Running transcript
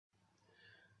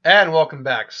And welcome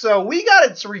back. So we got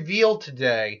it revealed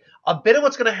today a bit of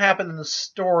what's going to happen in the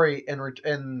story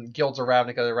in Guilds of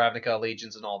Ravnica, the Ravnica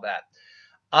Legions, and all that.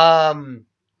 Um,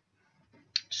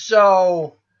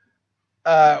 so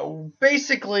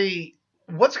basically,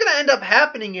 what's going to end up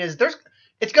happening is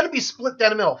it's going to be split down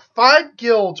the middle. 5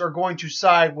 guilds are going to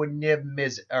side with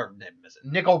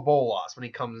Nico Bolas when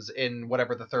he comes in,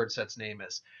 whatever the third set's name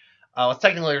is.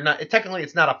 Technically,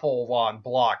 it's not a full-on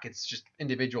block. It's just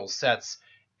individual sets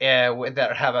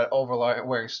that have an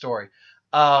overlaying story,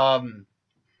 or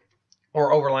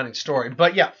overlining story.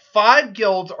 But yeah, 5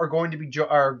 guilds are going to be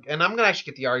and I'm gonna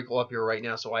actually get the article up here right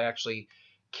now so I actually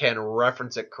can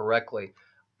reference it correctly.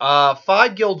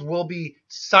 5 guilds will be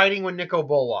siding with Nico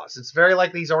Bolas. It's very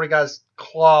likely he's already got his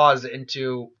claws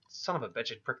into. Son of a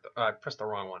bitch! I pressed the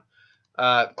wrong one.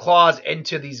 Claws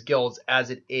into these guilds as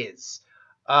it is.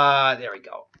 There we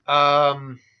go.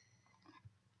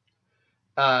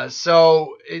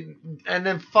 And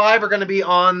then 5 are going to be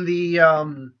on the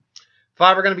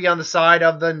 5 are going to be on the side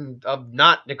of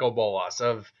not Nico Bolas,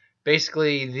 of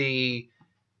basically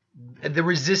the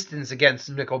resistance against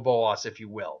Nico Bolas, if you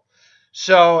will.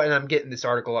 So, and I'm getting this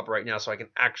article up right now so I can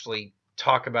actually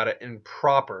talk about it in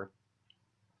proper.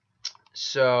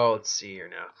 So let's see here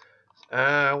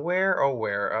now. Where?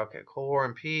 Okay, Cold War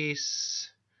and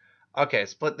Peace. Okay,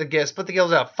 split the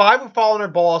guilds out. 5 would fall under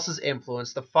Bolas's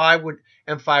influence. The 5 would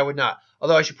not.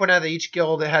 Although I should point out that each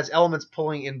guild has elements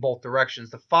pulling in both directions.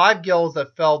 The 5 guilds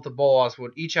that fell to Bolas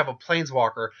would each have a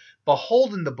planeswalker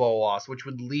beholden to Bolas, which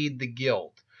would lead the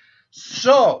guild.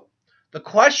 So the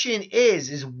question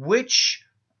is which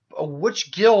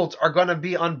guilds are going to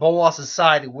be on Bolas's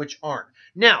side and which aren't.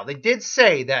 Now they did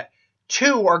say that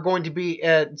 2 are going to be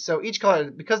so each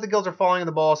color, because the guilds are falling in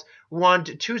the Bolas, we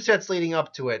want 2 sets leading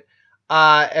up to it.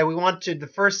 And we want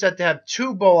the first set to have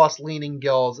 2 Bolas-leaning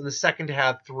guilds, and the second to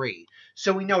have 3.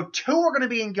 So we know 2 are going to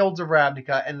be in Guilds of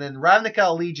Ravnica, and then Ravnica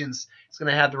Allegiance is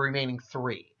going to have the remaining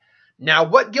 3. Now,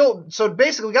 what guild? So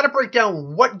basically, we got to break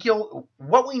down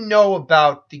what we know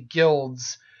about the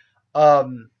guilds,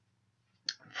 for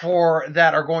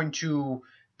that are going to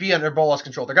be under Bolas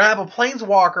control. They're going to have a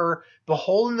Planeswalker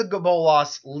beholden to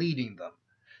Bolas leading them.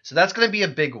 So that's going to be a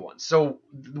big one. So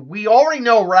we already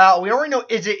know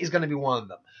Izzet is going to be one of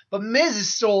them. But Miz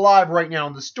is still alive right now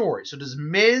in the story. So does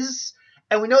Miz...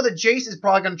 And we know that Jace is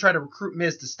probably going to try to recruit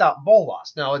Miz to stop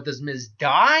Bolas. Now, does Miz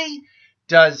die?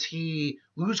 Does he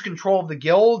lose control of the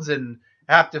guilds and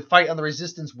have to fight on the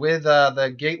resistance with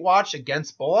the Gatewatch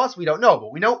against Bolas? We don't know.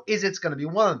 But we know Izzet's going to be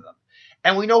one of them.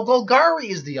 And we know Golgari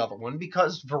is the other one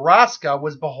because Vraska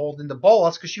was beholden to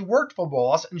Bolas because she worked for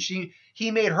Bolas and he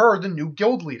made her the new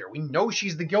guild leader. We know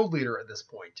she's the guild leader at this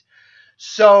point.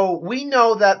 So we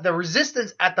know that the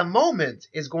resistance at the moment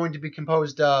is going to be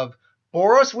composed of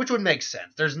Boros, which would make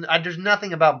sense. There's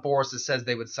nothing about Boros that says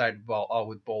they would side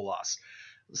with Bolas.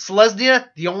 Selesnya,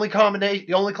 the only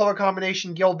color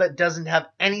combination guild that doesn't have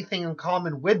anything in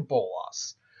common with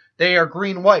Bolas. They are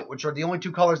green-white, which are the only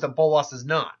 2 colors that Bolas is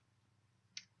not.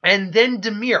 And then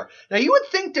Dimir. Now, you would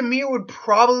think Dimir would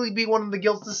probably be one of the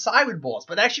guilds to side with Bolas,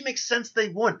 but it actually makes sense they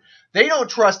wouldn't. They don't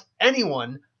trust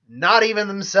anyone, not even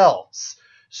themselves.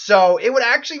 So it would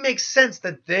actually make sense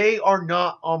that they are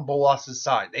not on Bolas'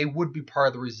 side. They would be part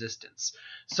of the resistance.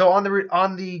 So on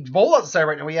the Bolas side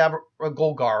right now, we have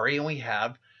Golgari and we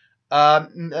have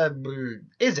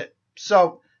Izzet.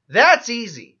 So that's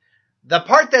easy. The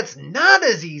part that's not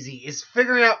as easy is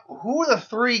figuring out who the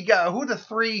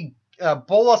three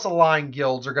Bolas-aligned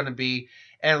guilds are going to be,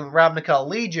 and Ravnica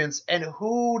Allegiance, and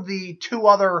who the 2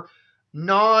 other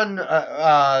remaining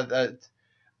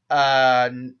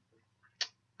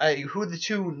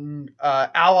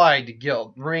allied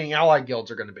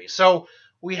guilds are going to be. So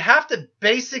we have to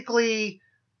basically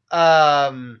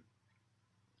discern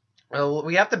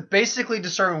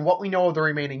what we know of the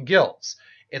remaining guilds.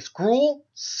 It's Gruul,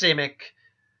 Simic,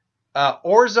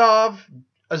 Orzhov,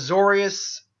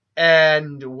 Azorius,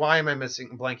 and why am I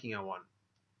blanking on one?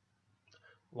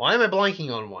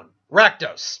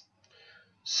 Rakdos.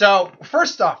 So,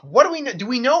 first off, what do we know? Do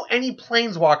we know any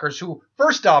planeswalkers who,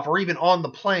 first off, are even on the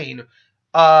plane,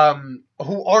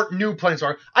 who aren't new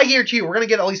planeswalkers? I guarantee you we're going to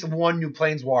get at least 1 new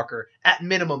planeswalker, at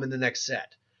minimum, in the next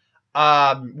set.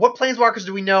 What planeswalkers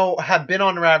do we know have been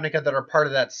on Ravnica that are part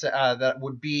of that set, that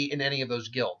would be in any of those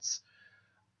guilds?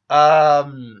 Well,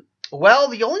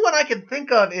 the only one I can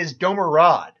think of is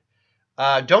Domarad.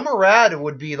 Domarad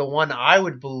would be the one I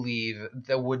would believe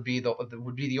that would be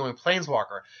the only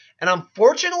planeswalker. And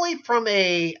unfortunately,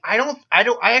 I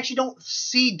actually don't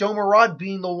see Domarad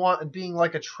being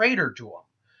like a traitor to him.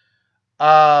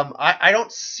 I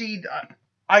don't see.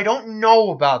 I don't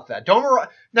know about that.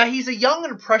 Now he's a young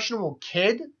and impressionable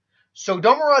kid, so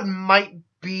Domarod might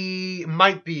be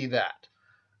that.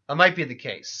 Might be the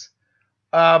case.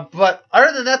 But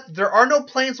other than that, there are no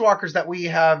planeswalkers that we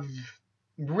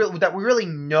really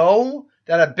know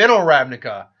that have been on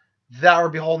Ravnica that are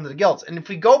beholden to the guilds. And if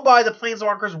we go by the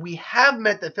planeswalkers we have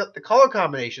met that fit the color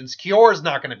combinations, Kiora is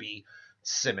not going to be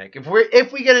Simic.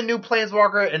 If we get a new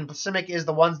planeswalker and Simic is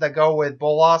the ones that go with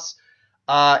Bolas,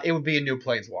 it would be a new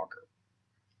planeswalker.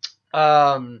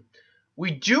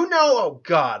 We do know,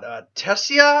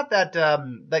 Tessia,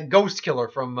 that ghost killer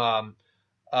from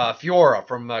Fiora,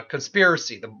 from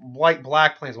Conspiracy, the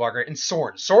white-black planeswalker, and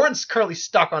Sorin. Sorin's currently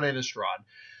stuck on Innistrad.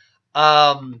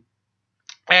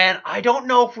 And I don't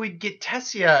know if we'd get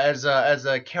Tessia as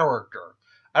a character.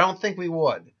 I don't think we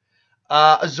would.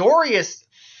 Azorius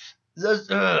is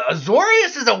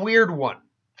a weird one.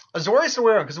 Azorius is a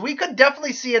weird one, because we could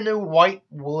definitely see a new white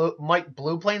blue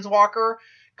planeswalker.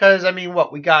 Because, I mean,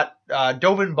 we got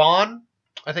Dovin Bond.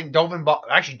 I think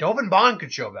Dovin Bond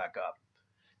could show back up.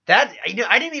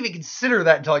 I didn't even consider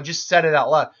that until I just said it out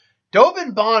loud.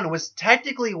 Dovin Bond was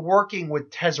technically working with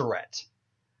Tezzeret.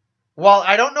 While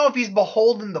I don't know if he's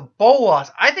beholden to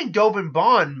Bolas, I think Dovin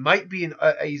Bond might be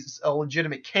a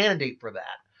legitimate candidate for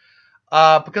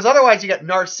that. Because otherwise you got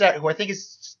Narset, who I think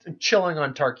is chilling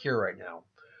on Tarkir right now.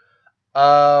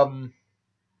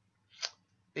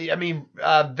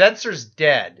 Venser's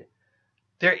dead.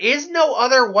 There is no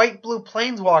other white-blue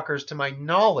planeswalkers to my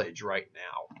knowledge right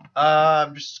now.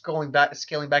 I'm just scaling back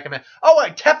a minute. Oh,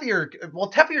 wait, Tefir.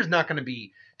 Well, Tefir's not going to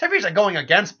be. Tefir's going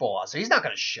against Bolas, so he's not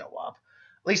going to show up.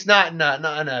 At least not in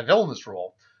a villainous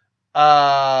role.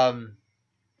 So,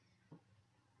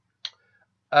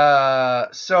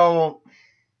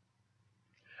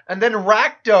 and then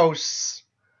Rakdos,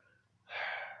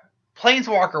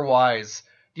 planeswalker-wise,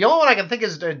 the only one I can think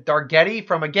is Dargetti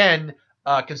from, again,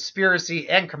 Conspiracy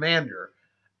and Commander.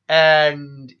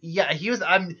 And, yeah, he was...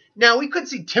 now, we could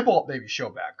see Tybalt maybe show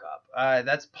back up.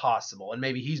 That's possible. And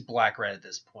maybe he's black-red at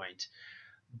this point.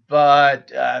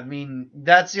 But,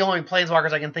 that's the only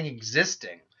planeswalkers I can think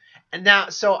existing. And now,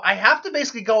 so I have to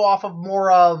basically go off of more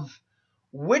of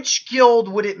which guild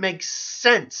would it make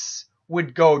sense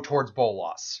would go towards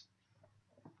Bolas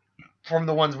from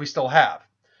the ones we still have.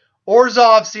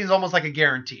 Orzhov seems almost like a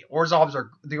guarantee. The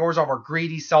Orzhov are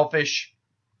greedy, selfish.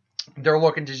 They're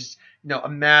looking to just,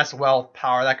 amass wealth,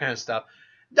 power, that kind of stuff.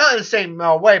 Not in the same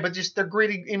way, but just they're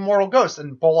greedy immortal ghosts,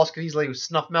 and Bolas could easily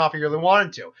snuff them out if he really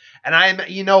wanted to. And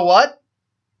you know what?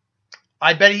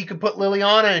 I bet he could put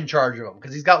Liliana in charge of them,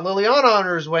 because he's got Liliana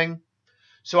under his wing.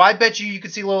 So I bet you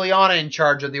could see Liliana in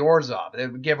charge of the Orzhov.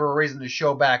 It would give her a reason to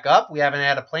show back up. We haven't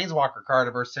had a Planeswalker card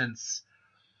of her since...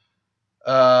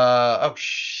 oh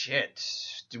shit.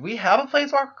 Did we have a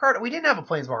Planeswalker card? We didn't have a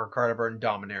Planeswalker card of her in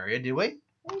Dominaria, did we?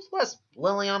 What was the last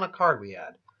Liliana card we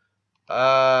had?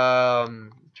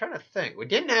 I'm trying to think. We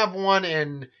didn't have one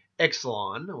in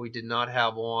Ixalan. We did not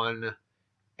have one.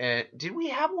 Did we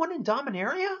have one in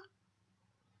Dominaria?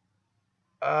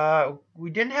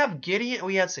 We didn't have Gideon.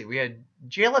 We had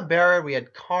Jayla Barrett. We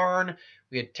had Karn.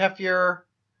 We had Tefir.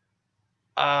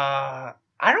 I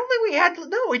don't think we had.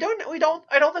 No, we don't.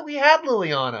 I don't think we had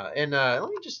Liliana. And let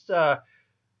me just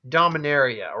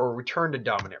Dominaria or Return to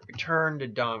Dominaria.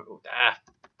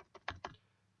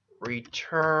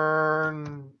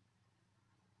 Return.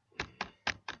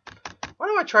 Why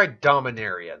don't I try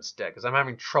Dominaria instead? Because I'm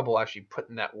having trouble actually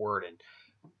putting that word in.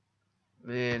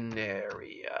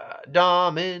 Dominaria.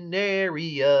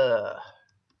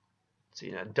 Let's see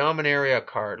now, Dominaria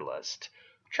card list.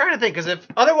 I'm trying to think, because if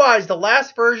otherwise the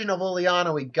last version of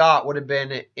Liliana we got would have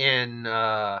been in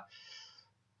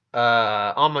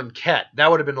Amonkhet. That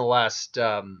would have been the last.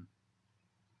 Dominaria.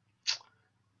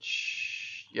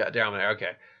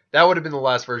 Okay. That would have been the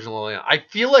last version of Liliana. I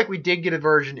feel like we did get a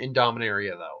version in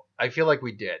Dominaria, though. I feel like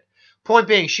we did. Point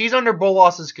being, she's under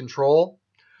Bolas's control.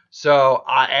 So,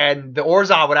 and the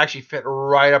Orzhov would actually fit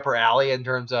right up her alley in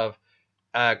terms of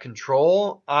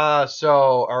control.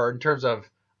 Or in terms of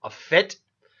a fit.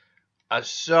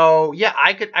 So, yeah,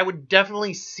 I would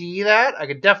definitely see that. I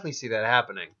could definitely see that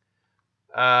happening.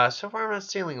 So far I'm not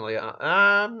seeing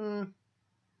Liliana.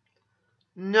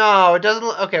 No, it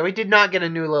doesn't. Okay, we did not get a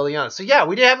new Liliana. So yeah,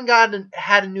 we haven't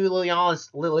had a new Liliana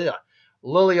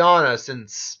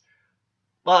since.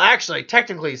 Well, actually,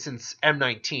 technically since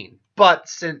M19, but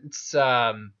since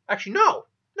actually no,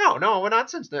 we're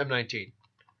not since the M19.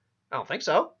 I don't think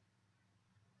so.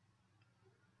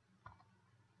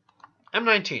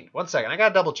 M19. 1 second, I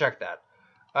gotta double check that.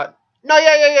 No,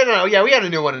 yeah, we had a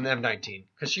new one in M19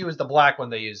 because she was the black one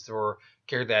they used for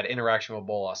carry that interaction with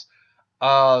Bolas.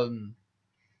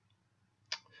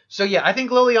 So yeah, I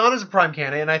think Liliana's a prime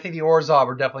candidate, and I think the Orzhov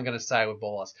are definitely going to side with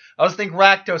Bolas. I also think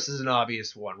Rakdos is an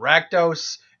obvious one.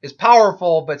 Rakdos is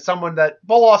powerful, but someone that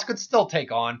Bolas could still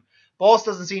take on. Bolas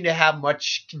doesn't seem to have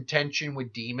much contention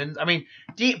with demons. I mean,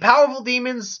 powerful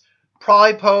demons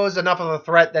probably pose enough of a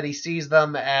threat that he sees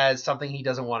them as something he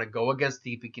doesn't want to go against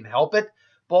if he can help it.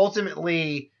 But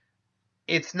ultimately,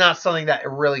 it's not something that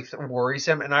really worries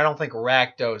him, and I don't think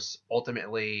Rakdos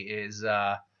ultimately is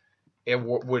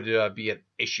would be an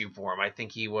issue for him. I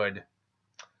think he would.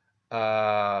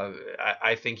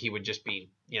 I think he would just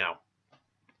be,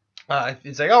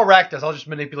 it's like, oh, Rakdos, I'll just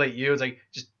manipulate you. It's like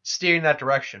just steering that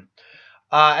direction.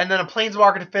 And then a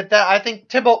Planeswalker to fit that. I think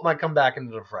Tybalt might come back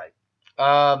into the fray.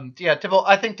 Tybalt.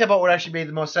 I think Tybalt would actually make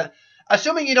the most sense.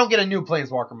 Assuming you don't get a new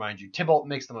Planeswalker, mind you, Tybalt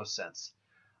makes the most sense.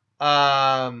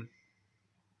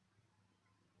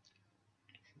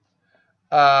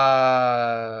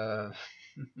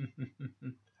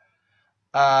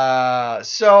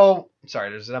 So sorry,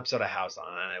 there's an episode of House on,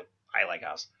 and I like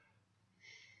House.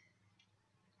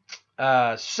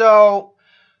 So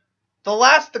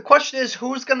the question is,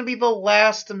 who's going to be the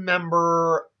last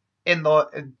member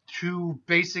to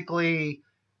basically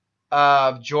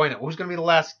join it? Who's going to be the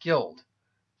last guild?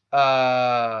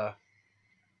 Simic,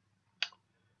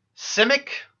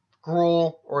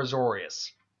 Gruul, or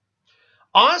Azorius?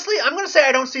 Honestly, I'm going to say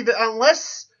I don't see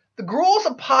unless the Gruul is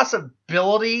a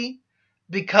possibility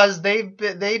because they've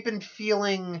been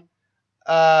feeling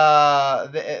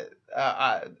they've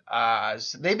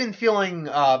been feeling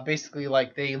basically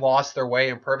like they lost their way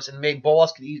and purpose, and maybe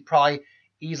Bolas could probably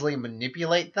easily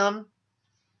manipulate them.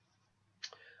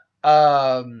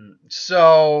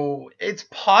 So it's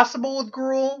possible with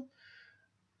Gruul,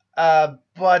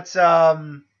 but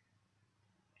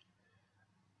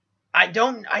I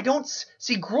don't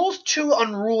see Gruul's too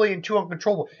unruly and too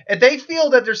uncontrollable. If they feel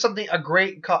that there's something a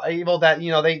great evil that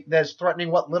that's threatening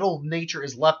what little nature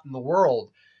is left in the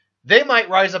world, they might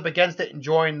rise up against it and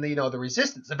join the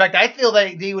resistance. In fact, I feel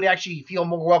that they would actually feel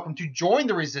more welcome to join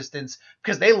the resistance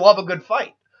because they love a good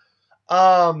fight.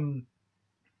 Likewise,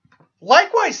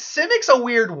 Simic's a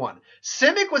weird one.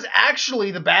 Simic was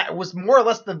actually was more or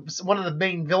less one of the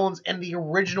main villains in the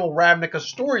original Ravnica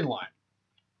storyline.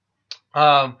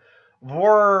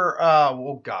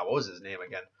 What was his name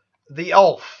again? The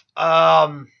elf.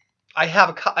 I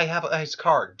have his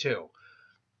card too.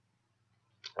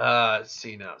 Let's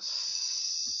see now.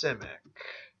 Simic.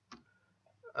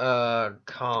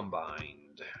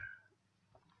 Combined.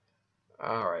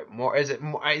 All right. Is it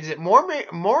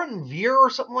Morinvir or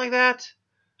something like that?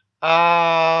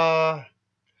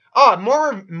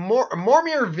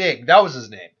 Mormir Vig. That was his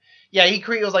name. Yeah, he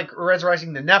was like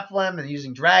resurrecting the Nephilim and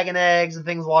using dragon eggs and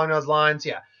things along those lines.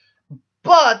 Yeah,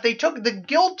 but the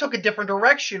guild took a different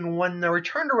direction when the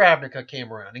Return to Ravnica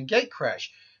came around and Gatecrash,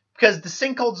 because the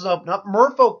sinkholes opened up.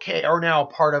 Merfolk are now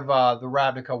part of the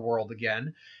Ravnica world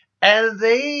again, and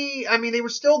they were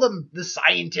still the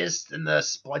scientists and the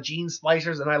gene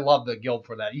splicers, and I love the guild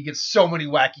for that. You get so many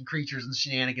wacky creatures and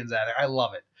shenanigans out of it. I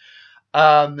love it.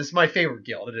 This is my favorite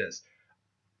guild. It is.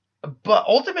 But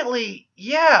ultimately,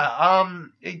 yeah,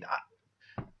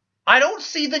 I don't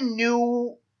see the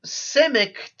new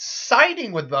Simic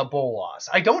siding with Bolas.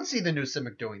 I don't see the new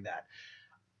Simic doing that.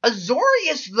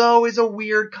 Azorius, though, is a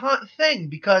weird thing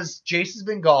because Jace has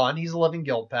been gone. He's a living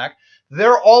guild pack.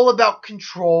 They're all about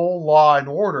control, law, and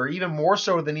order, even more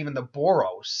so than even the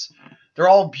Boros. They're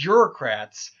all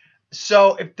bureaucrats.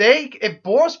 So if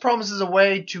Boros promises a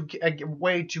way to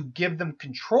give them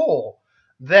control,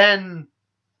 then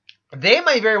they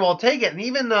may very well take it. And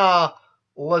even what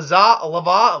was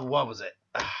it?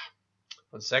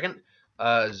 1 second.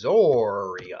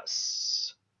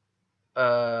 Azorius.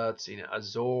 Let's see now.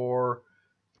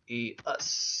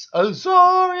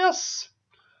 Azorius.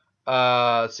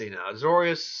 Let's see now.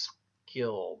 Azorius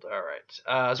Guild. All right.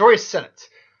 Azorius Senate.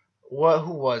 Who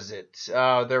was it?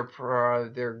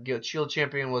 Their guild shield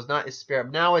champion was not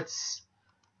Isperia. Now it's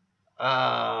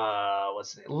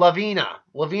what's the name? Lavina.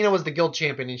 Lavina was the guild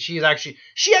champion, and she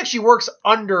actually works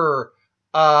under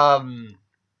Jace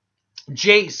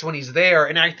when he's there,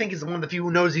 and I think is one of the few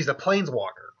who knows he's a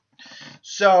planeswalker.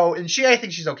 So, and I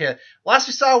think she's okay. Last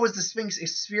we saw was the Sphinx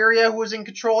Isperia, who was in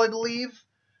control, I believe.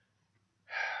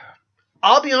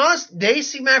 I'll be honest, they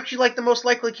seem actually like the most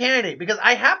likely candidate, because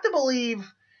I have to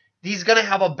believe he's going to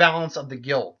have a balance of the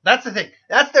guild. That's the thing.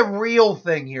 That's the real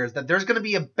thing here, is that there's going to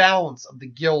be a balance of the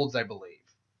guilds, I believe.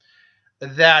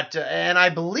 And I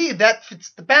believe that fits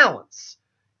the balance.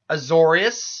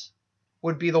 Azorius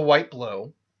would be the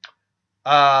white-blue.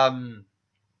 Orzhov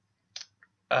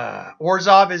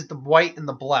is the white and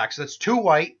the black. So that's 2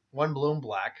 white, 1 blue and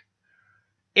black.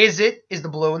 Is the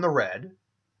blue and the red.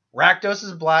 Rakdos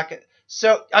is black.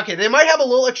 So, okay, they might have a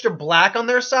little extra black on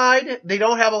their side. They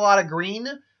don't have a lot of green,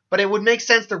 but it would make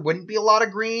sense there wouldn't be a lot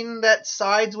of green that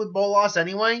sides with Bolas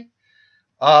anyway.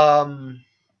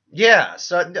 Yeah,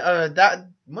 so that,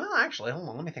 well, actually, hold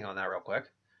on, let me think on that real quick.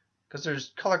 Because there's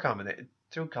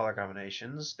two color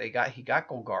combinations. He got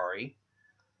Golgari.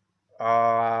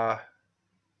 Oh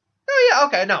yeah,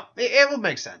 okay, no, it will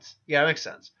make sense. Yeah, it makes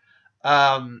sense.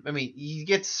 I mean, he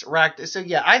gets racked. So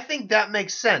yeah, I think that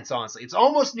makes sense. Honestly, it's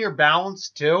almost near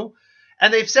balanced too.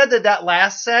 And they've said that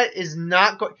last set is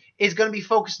is going to be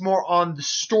focused more on the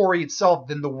story itself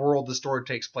than the world the story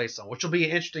takes place on, which will be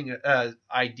an interesting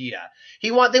idea.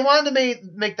 They wanted to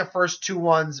make the first two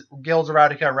ones, Guilds of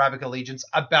Ravnica and Ravnica Allegiance,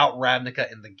 about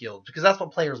Ravnica and the guilds, because that's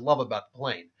what players love about the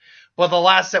plane. But the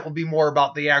last set will be more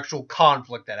about the actual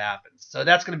conflict that happens. So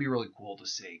that's going to be really cool to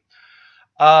see.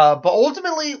 But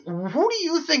ultimately, who do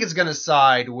you think is going to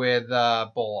side with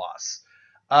Bolas?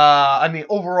 I mean,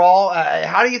 overall,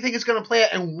 how do you think it's going to play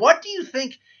out? And what do you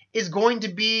think is going to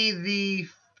be the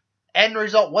end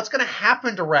result? What's going to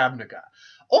happen to Ravnica?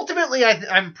 Ultimately,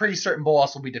 I'm pretty certain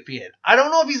Bolas will be defeated. I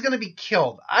don't know if he's going to be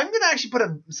killed. I'm going to actually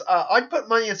I'd put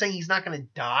money on saying he's not going to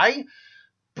die,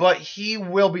 but he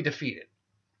will be defeated.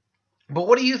 But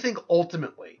what do you think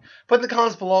ultimately? Put in the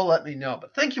comments below, let me know.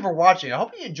 But thank you for watching. I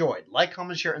hope you enjoyed. Like,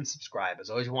 comment, share, and subscribe. As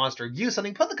always, if you want us to review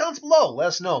something, put in the comments below. Let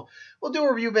us know. We'll do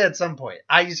a review vid at some point.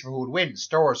 Ideas for who would win,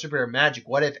 Star Wars, superhero, magic,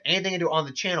 what if, anything to do on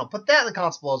the channel. Put that in the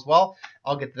comments below as well.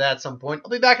 I'll get to that at some point.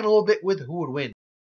 I'll be back in a little bit with who would win.